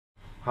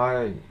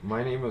Hi,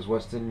 my name is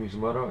Weston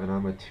and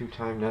I'm a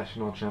two-time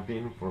national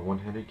champion for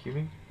one-handed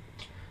cubing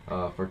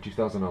for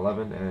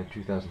 2011 and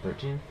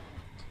 2013.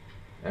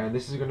 And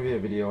this is going to be a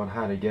video on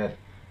how to get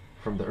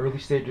from the early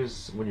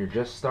stages when you're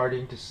just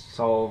starting to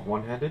solve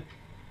one-handed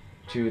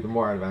to the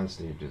more advanced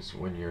stages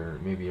when you're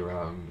maybe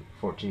around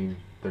 14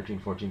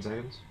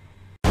 seconds.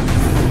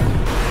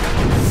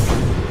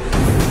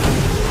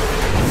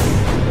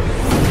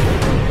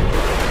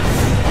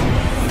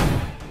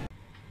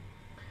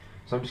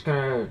 So I'm just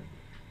going to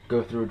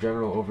go through a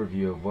general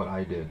overview of what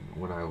I did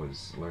when I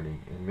was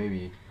learning and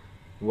maybe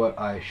what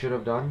I should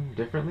have done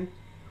differently,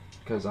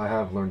 because I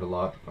have learned a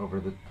lot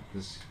over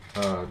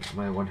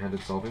my one-handed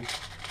solving.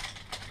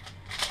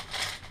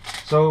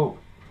 So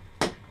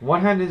one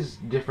hand is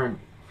different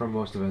from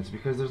most events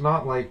because there's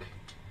not like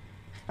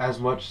as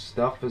much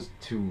stuff as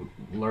to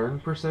learn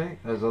per se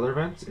as other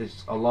events.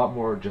 It's a lot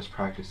more just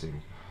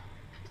practicing.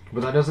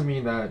 But that doesn't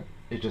mean that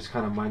it's just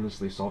kind of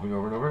mindlessly solving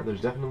over and over.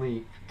 There's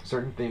definitely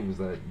certain things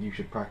that you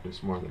should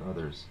practice more than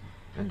others,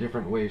 and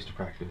different ways to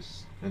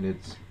practice. And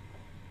it's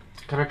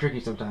kind of tricky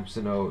sometimes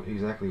to know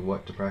exactly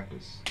what to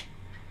practice.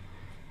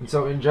 And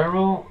so in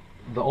general,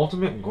 the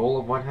ultimate goal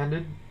of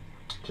one-handed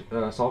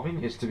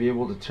solving is to be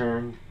able to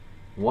turn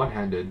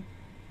one-handed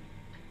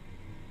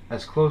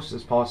as close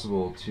as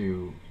possible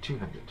to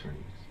two-handed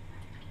turnings.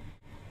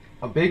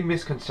 A big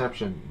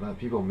misconception that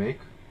people make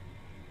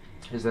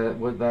is that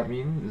what that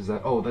means is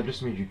that, oh, that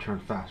just means you turn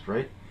fast,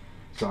 right?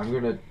 So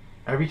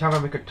every time I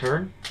make a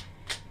turn,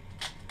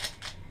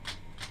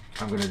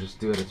 I'm gonna just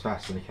do it as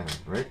fast as I can,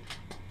 right?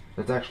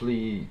 That's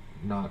actually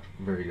not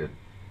very good.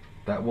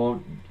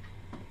 That'll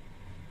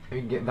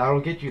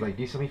get you like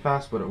decently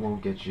fast, but it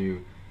won't get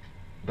you.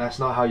 That's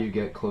not how you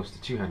get close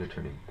to two-handed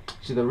turning.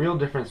 So the real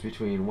difference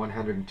between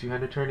one-handed and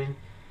two-handed turning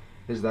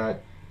is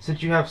that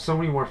since you have so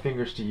many more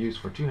fingers to use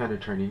for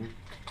two-handed turning,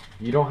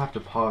 you don't have to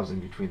pause in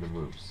between the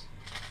moves.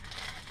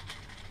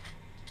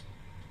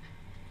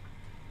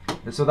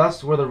 And so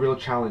that's where the real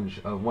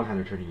challenge of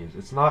one-handed turning is.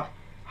 It's not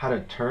how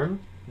to turn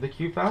the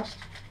cube fast,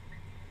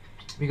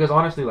 because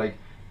honestly, like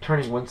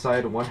turning one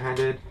side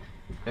one-handed,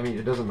 I mean,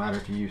 it doesn't matter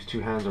if you use two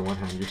hands or one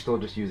hand, you're still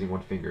just using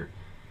one finger.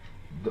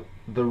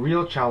 The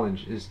real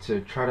challenge is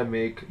to try to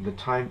make the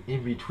time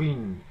in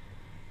between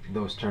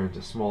those turns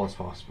as small as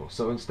possible.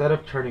 So instead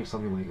of turning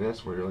something like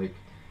this, where you're like,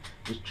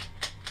 just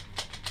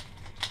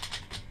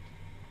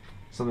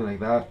something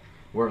like that,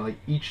 where like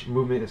each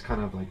movement is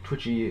kind of like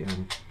twitchy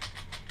and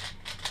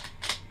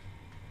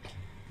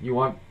you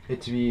want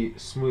it to be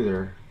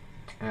smoother,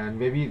 and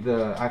maybe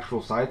the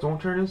actual sides won't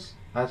turn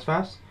as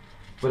fast,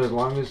 but as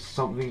long as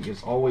something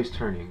is always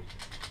turning,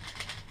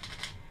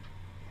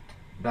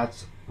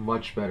 that's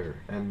much better,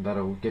 and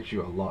that'll get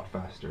you a lot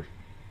faster.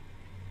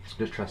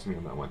 Just trust me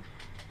on that one,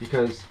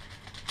 because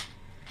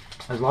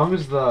as long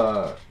as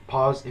the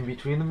pause in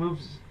between the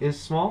moves is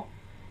small,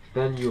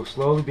 then you'll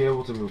slowly be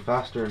able to move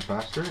faster and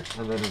faster,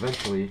 and then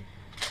eventually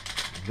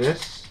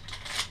this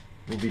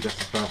will be just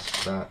as fast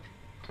as that.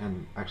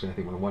 And actually, I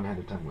think my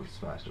one-handed time was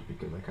faster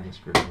because I kind of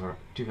screwed up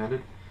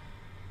two-handed.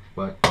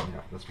 But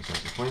yeah, that's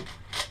besides the point.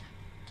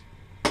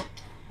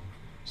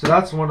 So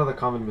that's one of the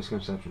common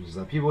misconceptions, is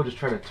that people just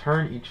try to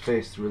turn each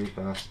face really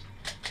fast,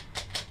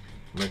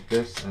 like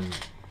this, and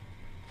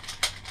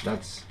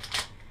that's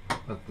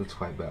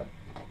quite bad.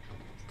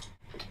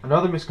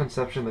 Another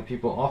misconception that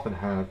people often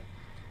have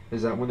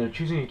is that when they're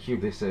choosing a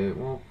cube, they say,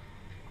 well,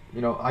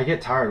 you know, I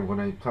get tired when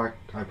I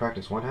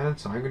practice one-handed,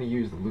 so I'm going to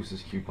use the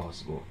loosest cube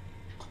possible.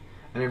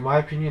 And in my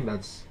opinion,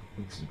 that's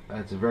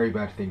a very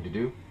bad thing to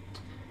do,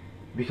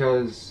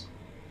 because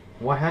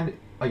one-handed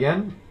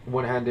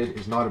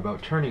is not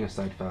about turning a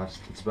side fast.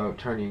 It's about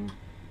turning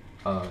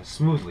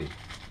smoothly.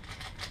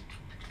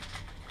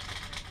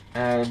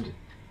 And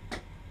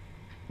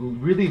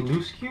really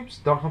loose cubes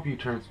don't help you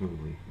turn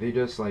smoothly.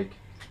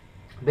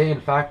 They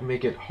in fact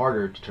make it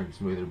harder to turn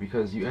smoother,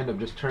 because you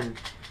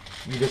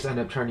just end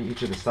up turning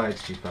each of the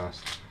sides too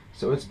fast.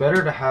 So it's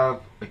better to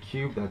have a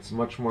cube that's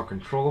much more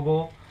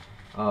controllable,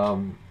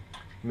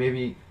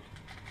 maybe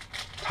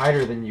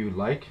tighter than you would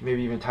like,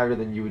 maybe even tighter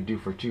than you would do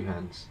for two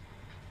hands.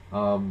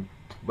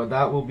 But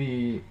that will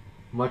be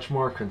much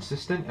more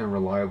consistent and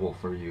reliable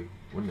for you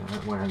when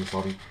hand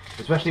solving,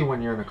 especially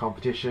when you're in a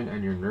competition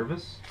and you're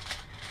nervous.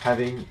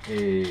 Having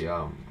a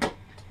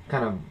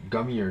kind of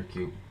gummier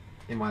cube,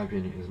 in my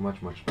opinion, is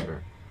much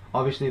better.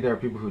 Obviously, there are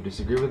people who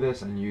disagree with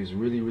this and use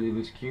really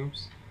loose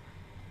cubes,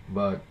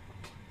 but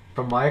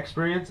from my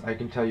experience, I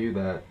can tell you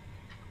that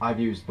I've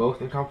used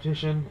both in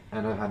competition,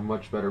 and I've had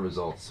much better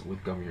results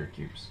with gummier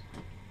cubes.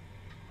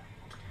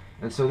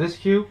 And so this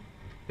cube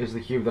is the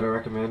cube that I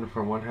recommend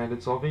for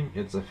one-handed solving.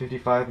 It's a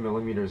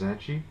 55mm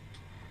Zanchi,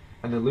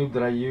 and the lube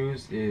that I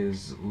use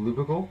is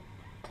Lubical.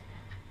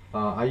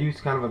 I use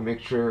kind of a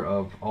mixture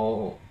of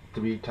all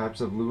three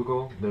types of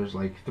Lubical. There's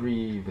like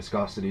 3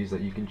 viscosities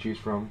that you can choose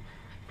from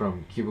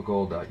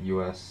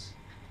cubicle.us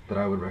that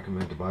I would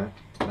recommend to buy.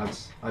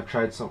 I've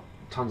tried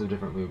tons of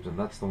different lubes, and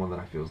that's the one that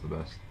I feel is the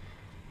best.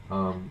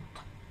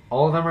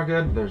 All of them are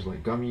good. There's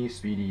like gummy,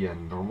 speedy,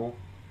 and normal.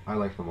 I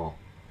like them all.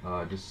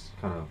 Just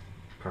kind of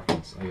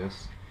preference, I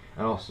guess,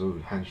 and also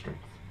hand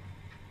strength.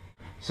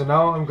 So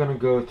now I'm going to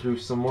go through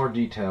some more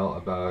detail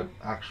about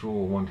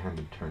actual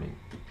one-handed turning.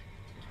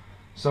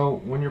 So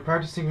when you're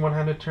practicing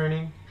one-handed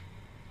turning,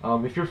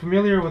 if you're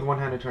familiar with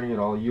one-handed turning at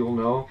all, you'll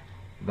know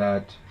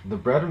that the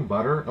bread and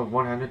butter of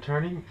one-handed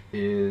turning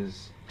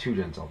is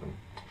two-gen solving.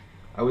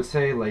 I would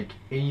say like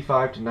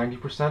 85 to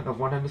 90% of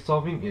one-handed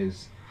solving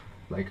is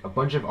like a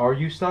bunch of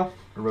RU stuff,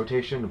 a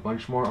rotation, a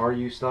bunch more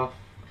RU stuff,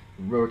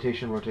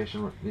 rotation,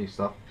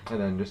 stuff, and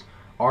then just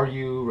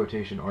RU,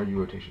 rotation, RU,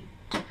 rotation.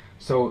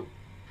 So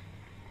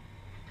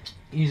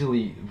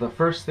easily the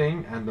first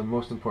thing and the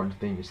most important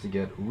thing is to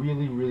get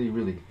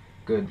really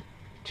good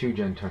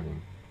two-gen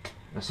turning.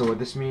 And so what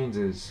this means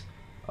is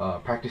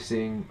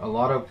practicing a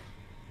lot of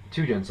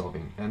two-gen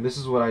solving, and this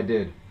is what I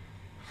did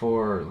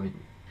for like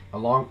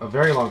a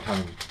very long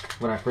time.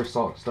 When I first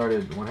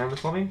started one-handed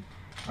solving,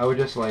 I would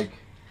just like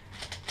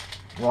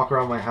walk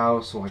around my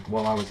house like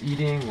while I was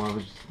eating, while I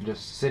was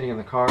just sitting in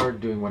the car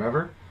doing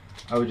whatever.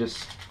 I would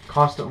just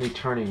constantly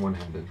turning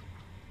one-handed.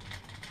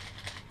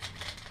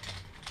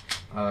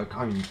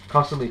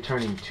 Constantly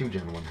turning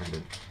two-gen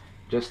one-handed,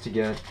 just to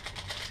get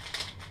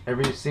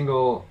every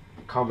single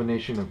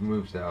combination of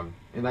moves down,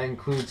 and that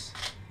includes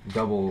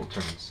double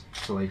turns,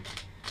 so like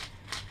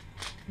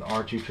the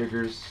R2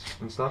 triggers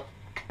and stuff.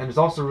 And it's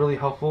also really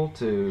helpful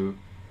to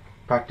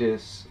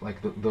practice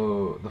like the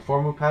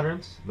 4-move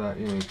patterns that,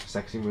 you know,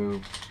 sexy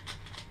move.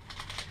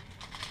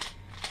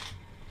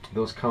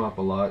 Those come up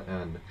a lot,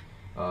 and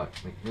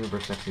like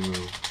inverse sexy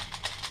move.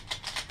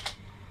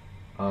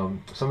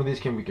 Some of these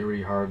can get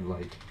really hard,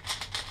 like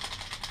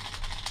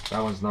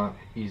that one's not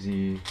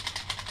easy.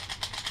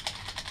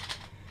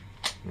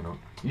 You know,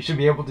 you should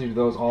be able to do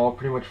those all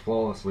pretty much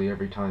flawlessly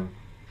every time,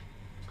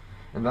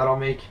 and that'll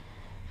make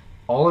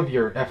all of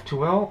your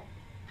F2L,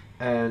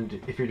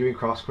 and if you're doing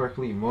cross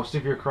correctly, most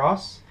of your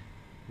cross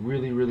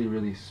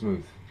really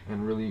smooth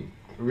and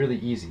really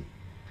easy,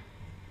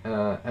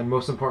 and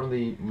most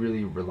importantly,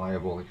 really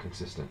reliable and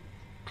consistent.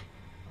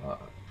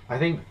 I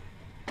think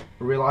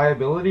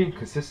reliability and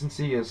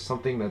consistency is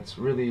something that's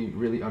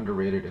really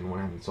underrated in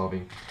one-handed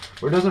solving.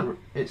 Where it doesn't,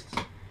 it's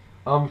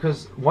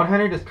because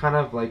one-handed is kind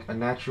of like a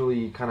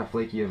naturally kind of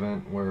flaky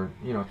event where,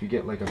 you know, if you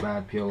get like a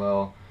bad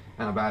PLL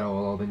and a bad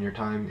OLL, then your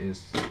time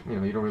is, you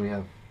know, you don't really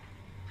have,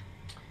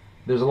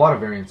 there's a lot of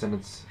variance, and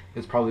it's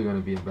probably going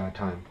to be a bad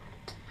time.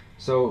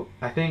 So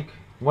I think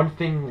one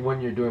thing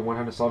when you're doing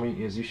one-handed solving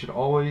is you should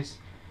always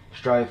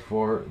strive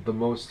for the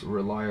most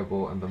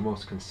reliable and the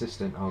most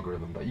consistent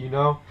algorithm that you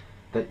know,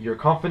 that you're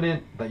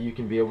confident that you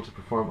can be able to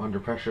perform under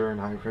pressure in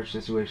high pressure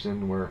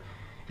situation, where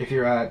if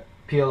you're at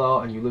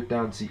PLL and you look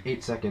down and see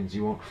 8 seconds,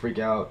 you won't freak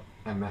out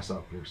and mess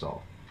up your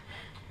solve.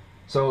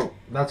 So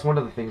that's one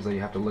of the things that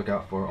you have to look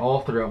out for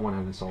all throughout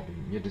one-handed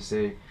solving. You have to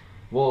say,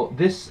 well,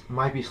 this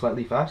might be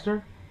slightly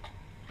faster,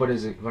 but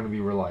is it going to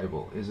be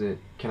reliable?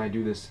 Can I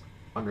do this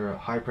under a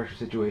high pressure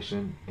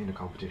situation in a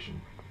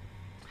competition?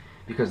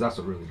 Because that's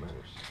what really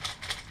matters.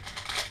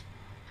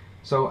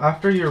 So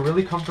after you're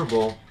really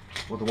comfortable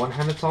with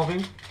one-handed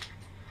solving,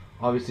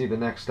 obviously the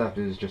next step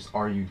is just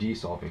RUD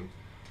solving,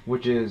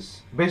 which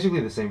is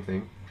basically the same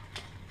thing,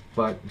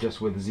 but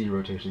just with Z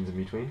rotations in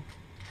between.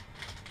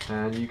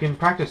 And you can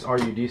practice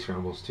RUD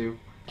scrambles too.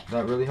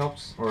 That really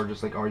helps, or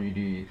just like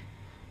RUD,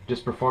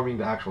 just performing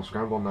the actual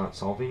scramble, not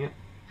solving it.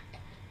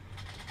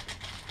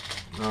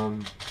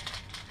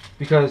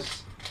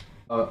 Because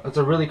it's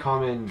a really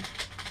common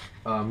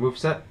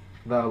moveset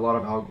that a lot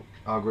of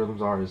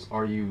algorithms is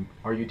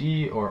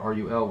RUD or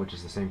RUL, which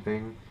is the same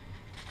thing.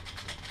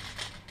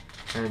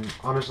 And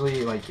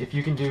honestly, like if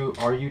you can do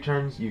RU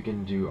turns, you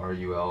can do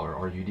RUL or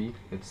RUD.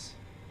 It's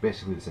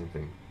basically the same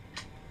thing.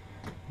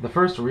 The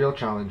first real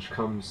challenge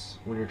comes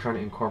when you're trying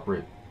to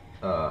incorporate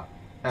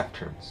F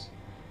turns.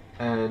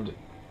 And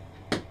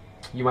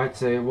you might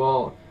say,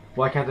 well,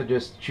 why can't I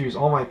just choose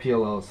all my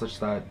PLLs such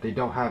that they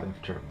don't have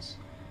F turns?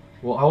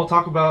 Well, I will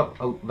talk about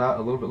that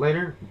a little bit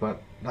later,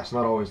 but that's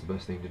not always the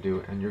best thing to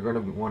do, and you're going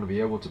to want to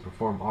be able to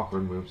perform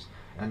awkward moves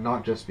and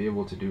not just be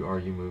able to do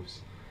RU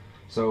moves.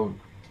 So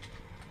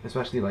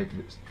especially like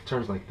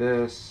turns like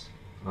this,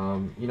 I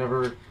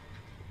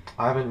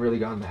haven't really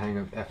gotten the hang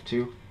of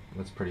F2.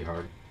 That's pretty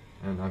hard,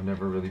 and I've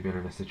never really been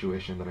in a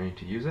situation that I need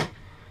to use it,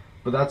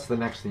 but that's the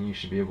next thing you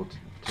should be able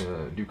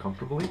to do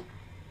comfortably.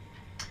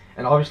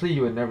 And obviously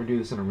you would never do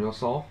this in a real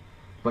solve,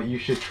 but you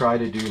should try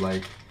to do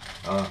like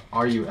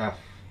RUF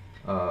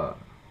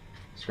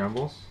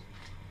scrambles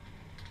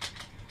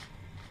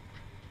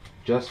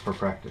just for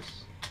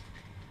practice.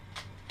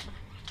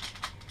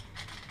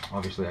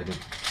 Obviously I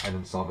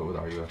didn't solve it with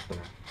RUF there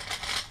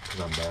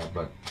because I'm bad,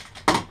 but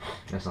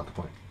that's not the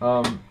point.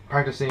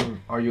 Practicing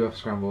RUF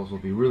scrambles will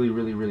be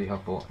really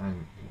helpful.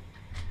 And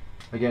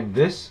again,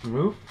 this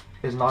move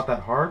is not that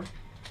hard,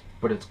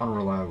 but it's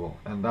unreliable,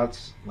 and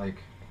that's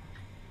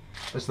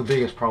the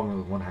biggest problem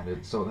with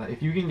one-handed. So that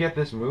if you can get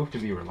this move to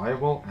be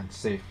reliable and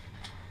safe,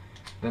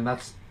 then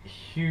that's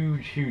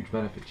huge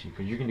benefit to you,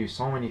 because you can do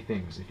so many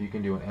things if you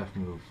can do an F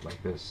move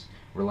like this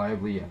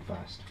reliably and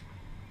fast.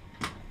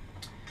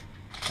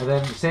 And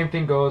then the same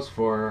thing goes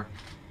for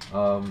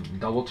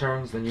double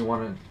turns, then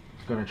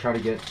gonna try to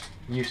get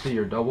used to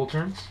your double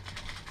turns.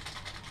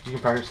 You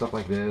can practice stuff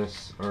like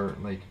this, or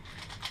like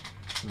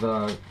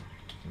the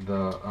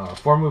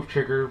 4-move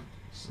trigger,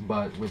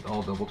 but with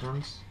all double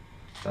turns.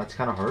 That's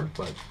kind of hard,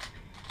 but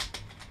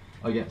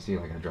again, see,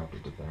 like I dropped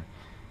it there.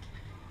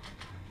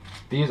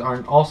 These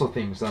are also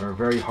things that are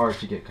very hard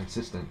to get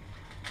consistent.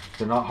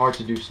 They're not hard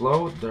to do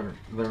slow. They're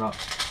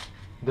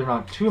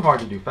not too hard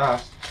to do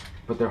fast,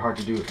 but they're hard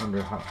to do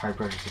under high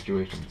pressure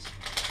situations.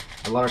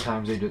 A lot of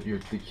times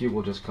the cube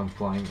will just come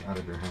flying out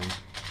of your hand.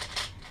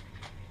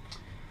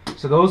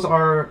 So those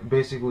are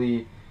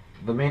basically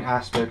the main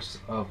aspects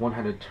of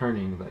one-handed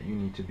turning that you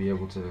need to be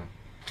able to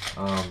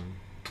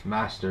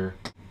master.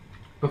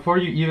 Before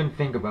you even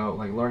think about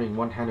like learning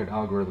one-handed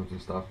algorithms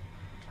and stuff,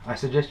 I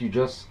suggest you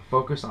just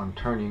focus on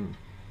turning,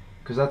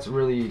 because that's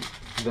really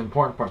the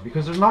important part,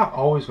 because there's not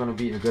always going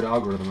to be a good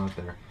algorithm out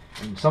there,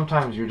 and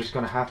sometimes you're just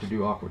going to have to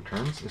do awkward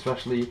turns,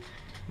 especially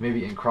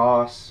maybe in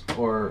cross,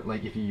 or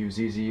like if you use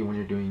ZZ when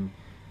you're doing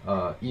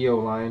EO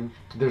line.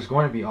 There's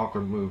going to be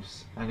awkward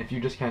moves, and if you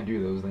just can't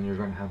do those, then you're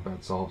going to have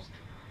bad solves.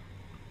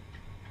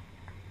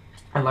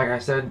 And like I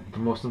said, the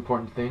most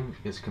important thing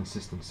is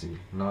consistency,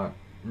 not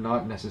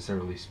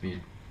necessarily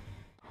speed.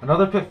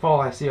 Another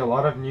pitfall I see a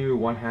lot of new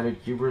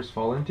one-handed cubers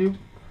fall into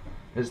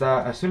is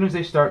that as soon as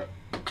they start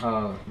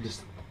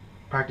just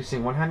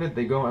practicing one-handed,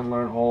 they go and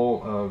learn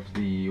all of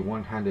the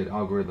one-handed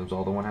algorithms,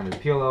 all the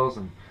one-handed PLLs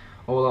and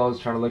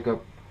OLLs, trying to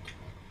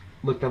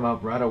look them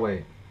up right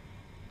away.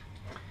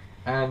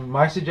 And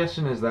my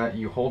suggestion is that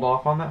you hold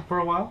off on that for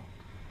a while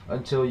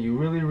until you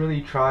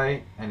really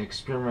try and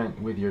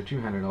experiment with your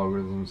two-handed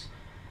algorithms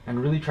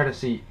and really try to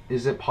see,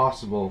 is it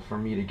possible for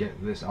me to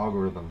get this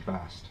algorithm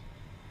fast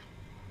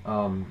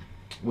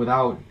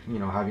without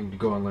having to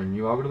go and learn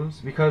new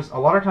algorithms, because a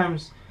lot of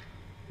times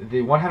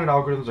the one-handed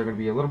algorithms are going to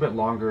be a little bit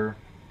longer,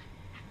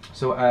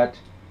 so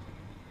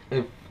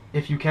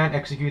if you can't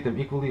execute them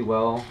equally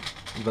well,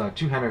 the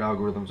two-handed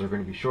algorithms are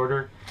going to be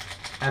shorter,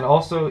 and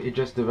also it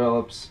just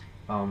develops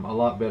a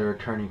lot better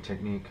turning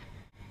technique,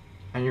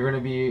 and you're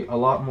going to be a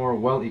lot more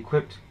well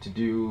equipped to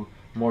do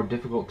more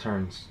difficult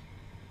turns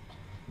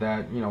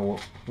that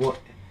will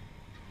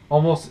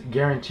almost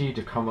guarantee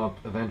to come up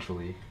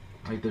eventually.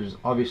 Like, there's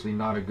obviously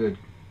not a good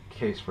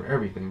case for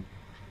everything,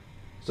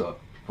 so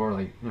for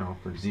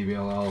for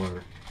ZBLL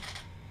or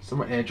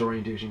some edge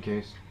orientation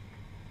case,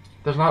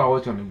 there's not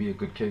always going to be a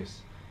good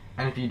case.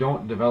 And if you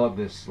don't develop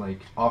this like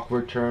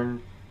awkward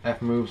turn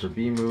F moves or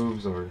B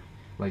moves, or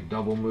like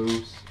double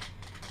moves,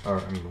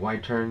 or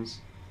wide turns,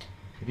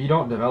 if you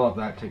don't develop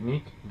that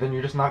technique, then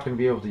you're just not going to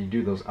be able to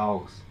do those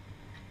algs,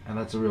 and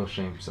that's a real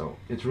shame. So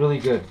it's really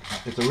good.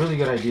 It's a really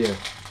good idea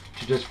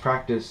to just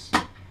practice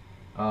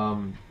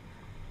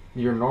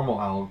your normal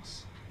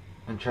algs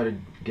and try to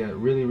get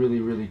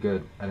really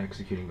good at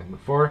executing them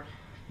before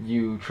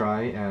you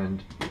try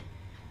and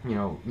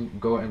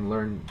go and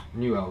learn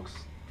new algs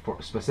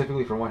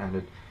specifically for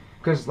one-handed.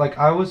 Because like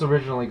I was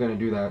originally going to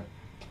do that,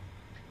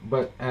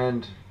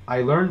 and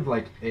I learned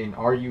like an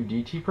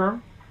RUDT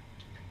perm,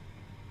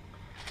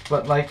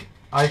 but like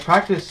I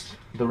practiced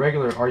the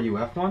regular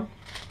RUF one,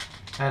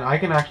 and I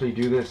can actually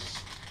do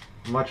this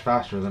much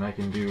faster than I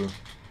can do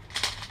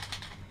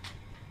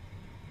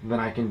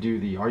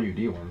the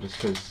RUD one,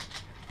 just because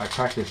I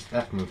practiced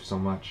F moves so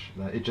much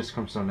that it just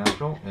comes so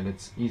natural and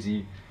it's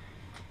easy,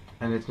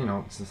 and it's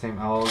it's the same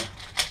alg.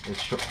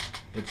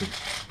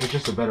 It's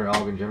just a better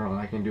alg in general,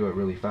 and I can do it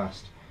really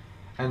fast.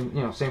 And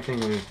same thing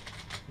with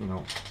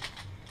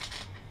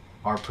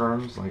our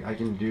perms. Like I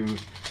can do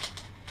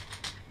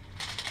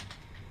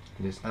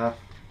this F,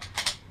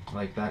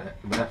 like that,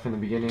 the F in the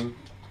beginning.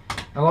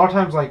 And a lot of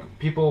times, like,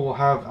 people will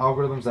have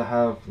algorithms that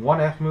have one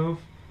F move,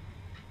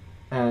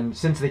 and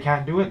since they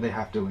can't do it, they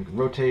have to like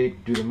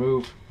rotate, do the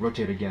move,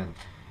 rotate again,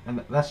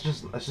 and that's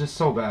just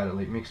so bad. It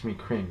like makes me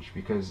cringe,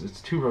 because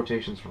it's 2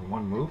 rotations for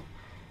one move,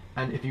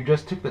 and if you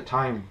just took the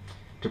time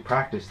to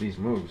practice these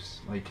moves,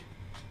 like,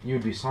 you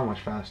would be so much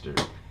faster.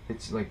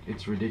 It's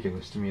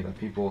ridiculous to me that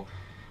people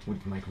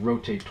would like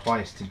rotate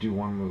twice to do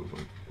one move.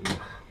 Like,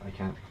 ugh, I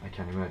can't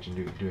imagine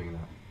doing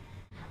that.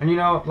 And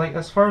like,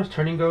 as far as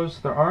turning goes,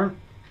 there aren't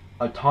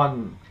a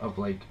ton of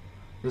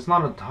there's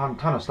not a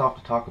ton of stuff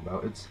to talk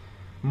about. It's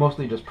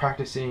mostly just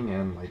practicing,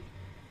 and like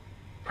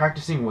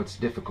practicing what's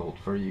difficult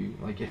for you.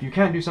 Like, if you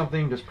can't do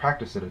something, just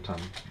practice it a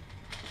ton.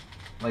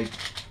 Like,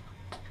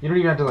 you don't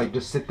even have to like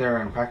just sit there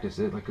and practice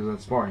it, like, because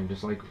that's boring.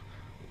 Just like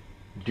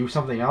do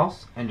something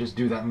else and just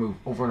do that move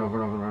over and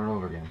over and over and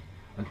over again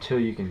until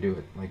you can do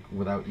it, like,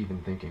 without even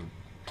thinking.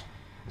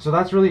 So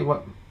that's really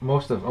what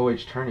most of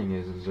OH turning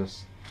is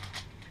just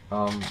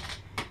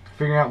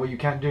figuring out what you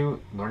can't do,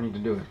 learning to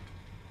do it,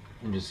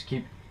 and just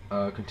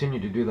continue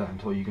to do that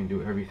until you can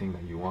do everything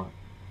that you want.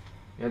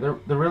 Yeah,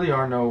 there really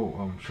are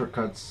no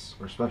shortcuts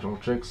or special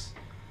tricks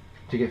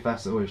to get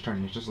fast at OH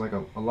turning. It's just like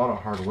a lot of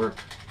hard work.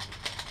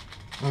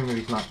 I mean,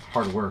 maybe it's not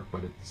hard work,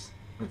 but it's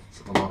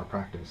a lot of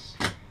practice.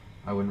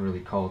 I wouldn't really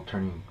call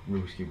turning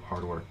Rubik's Cube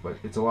hard work, but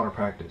it's a lot of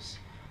practice.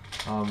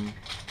 And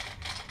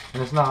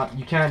it's not,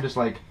 you can't just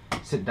like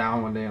sit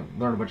down one day and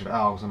learn a bunch of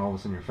algs and all of a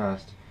sudden you're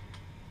fast.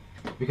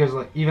 Because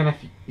like even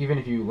if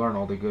you learn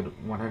all the good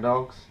one-hand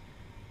algs,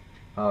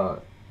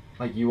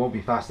 like you won't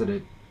be fast at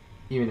it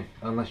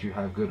unless you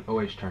have good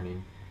OH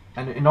turning.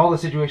 And in all the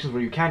situations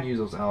where you can't use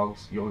those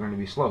algs, you're going to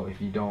be slow if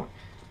you don't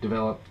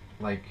develop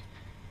like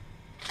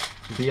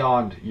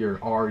beyond your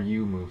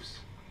RU moves.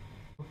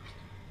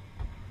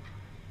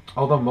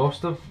 Although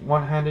most of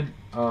one-handed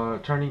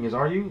turning is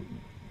RU,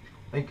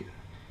 like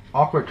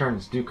awkward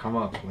turns do come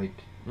up, like,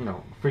 you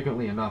know,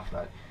 frequently enough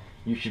that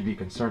you should be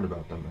concerned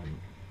about them and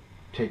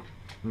take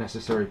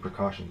necessary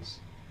precautions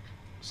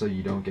so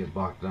you don't get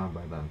bogged down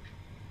by them.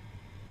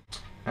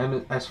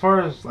 And as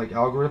far as like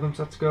algorithm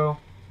sets go,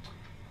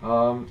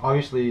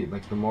 obviously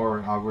like the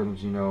more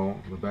algorithms you know,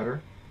 the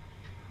better.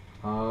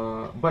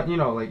 But you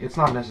know, like it's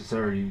not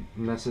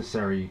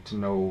necessary to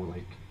know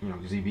like, you know,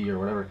 ZB or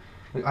whatever.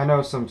 Like I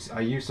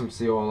use some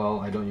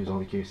COLL. I don't use all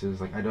the cases.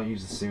 Like I don't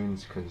use the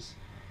soons because,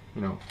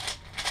 you know,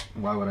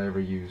 why do I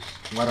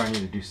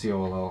need to do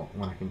COLL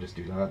when I can just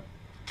do that?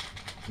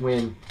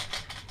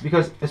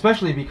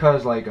 Especially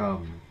because like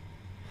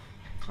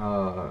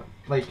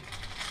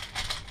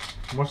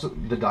most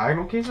of the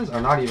diagonal cases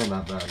are not even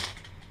that bad.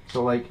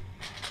 So like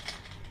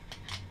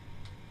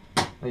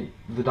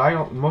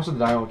most of the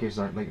diagonal cases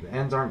aren't, like the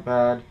ends aren't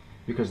bad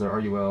because they're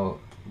RUL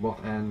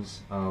both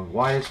ends.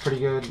 Y is pretty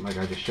good, like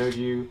I just showed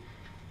you.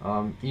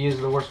 E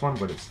is the worst one,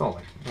 but it's still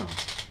like, you know,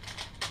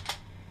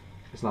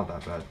 it's not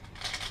that bad.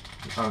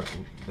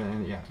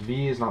 Then yeah,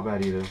 V is not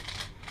bad either.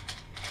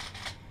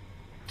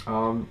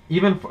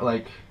 Even for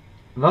like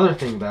another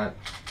thing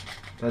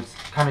that's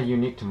kind of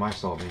unique to my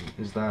solving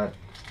is that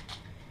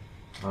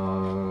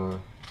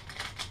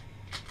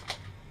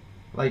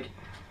like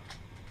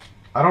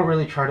I don't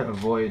really try to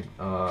avoid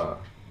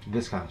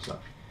this kind of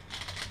stuff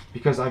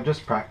because I've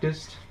just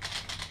practiced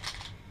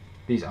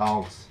these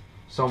algs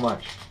so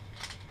much.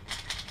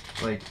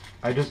 Like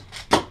I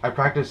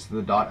practice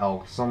the dot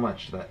alg so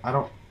much that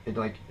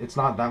it's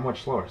not that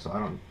much slower, so I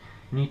don't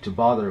need to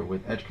bother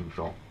with edge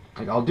control.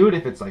 Like I'll do it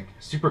if it's like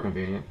super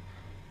convenient,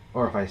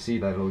 or if I see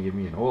that it'll give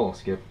me an OL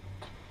skip.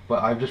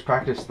 But I've just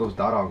practiced those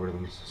dot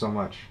algorithms so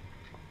much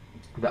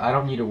that I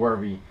don't need to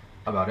worry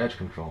about edge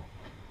control.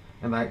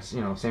 And that's,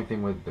 you know, same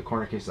thing with the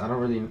corner cases. I don't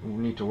really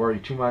need to worry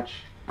too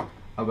much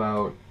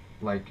about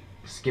like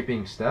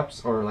skipping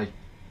steps or like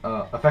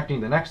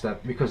affecting the next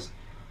step because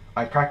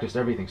I practiced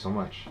everything so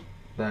much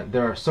that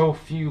there are so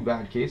few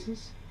bad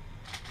cases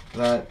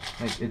that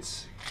like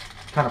it's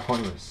kind of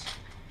pointless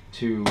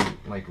to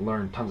like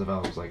learn tons of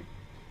algs. Like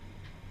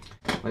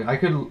I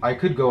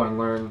could go and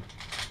learn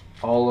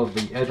all of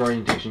the edge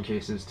orientation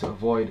cases to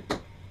avoid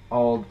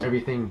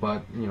everything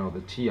but, you know,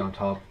 the T on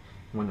top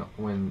when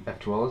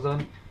F2L is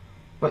done.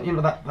 But you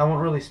know that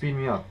won't really speed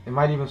me up. It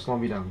might even slow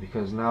me down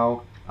because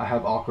now I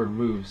have awkward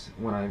moves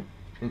when I'm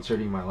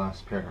inserting my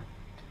last pair.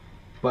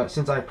 But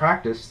since I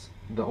practiced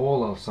the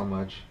OLL so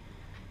much,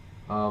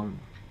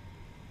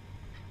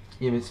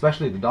 even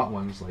especially the dot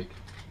ones, like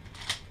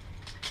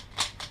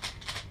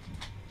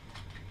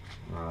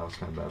that was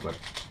kind of bad, but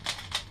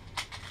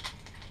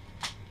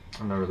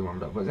I'm not really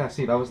warmed up. But yeah,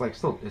 see, that was like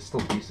it's still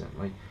decent.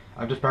 Like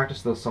I've just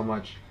practiced those so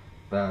much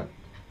that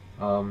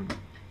you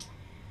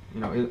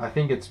know, I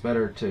think it's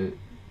better to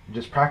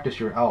just practice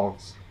your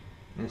algs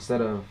instead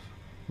of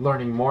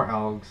learning more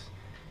algs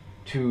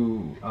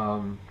to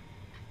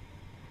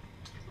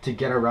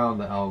get around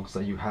the algs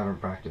that you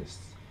haven't practiced.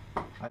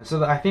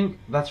 So I think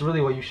that's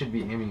really what you should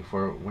be aiming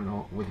for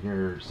with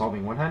your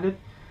solving one-handed.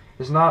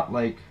 It's not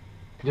like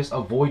just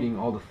avoiding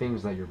all the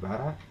things that you're bad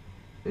at.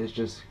 It's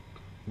just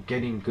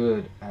getting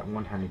good at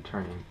one-handed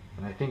turning.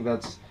 And I think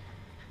that's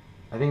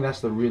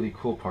the really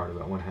cool part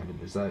about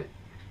one-handed is that,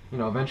 you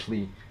know,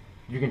 eventually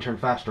you can turn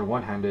faster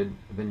one-handed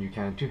than you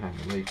can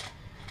two-handed. Like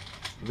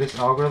this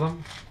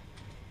algorithm,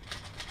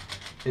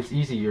 it's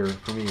easier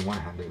for me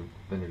one-handed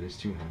than it is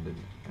two-handed.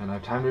 And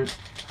I've timed it.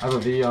 I have a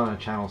video on a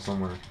channel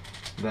somewhere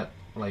that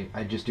like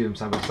I just do them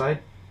side by side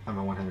and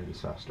my one-handed is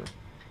faster.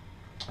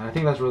 And I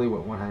think that's really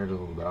what one-handed is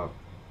all about.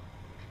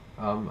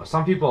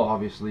 Some people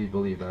obviously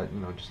believe that, you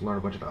know, just learn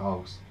a bunch of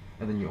algs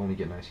and then you only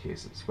get nice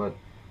cases. But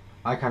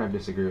I kind of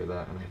disagree with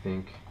that, and I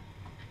think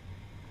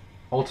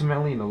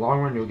ultimately in the long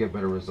run you'll get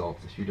better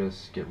results if you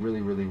just get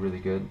really, really, really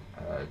good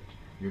at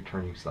your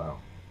turning style.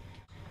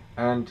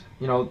 And,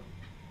 you know,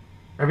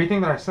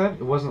 everything that I said,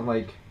 it wasn't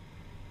like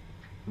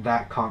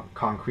that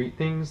concrete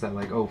things that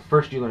like, oh,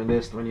 first you learn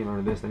this, then you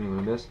learn this, then you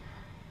learn this.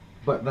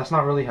 But that's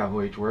not really how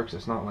OH works.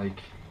 It's not like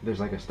there's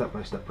like a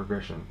step-by-step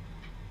progression.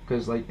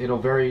 Because like it'll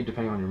vary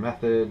depending on your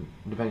method,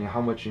 depending on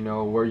how much you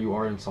know, where you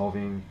are in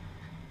solving.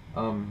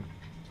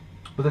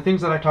 But the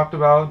things that I talked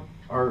about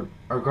are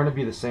going to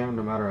be the same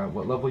no matter at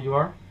what level you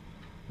are.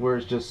 Where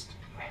it's just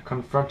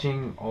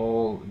confronting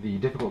all the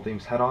difficult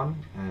things head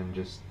on and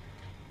just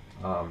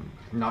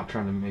not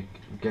trying to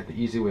get the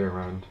easy way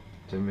around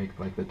to make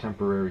like the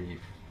temporary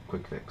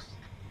quick fix.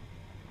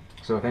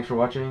 So thanks for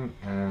watching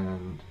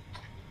and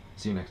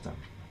see you next time.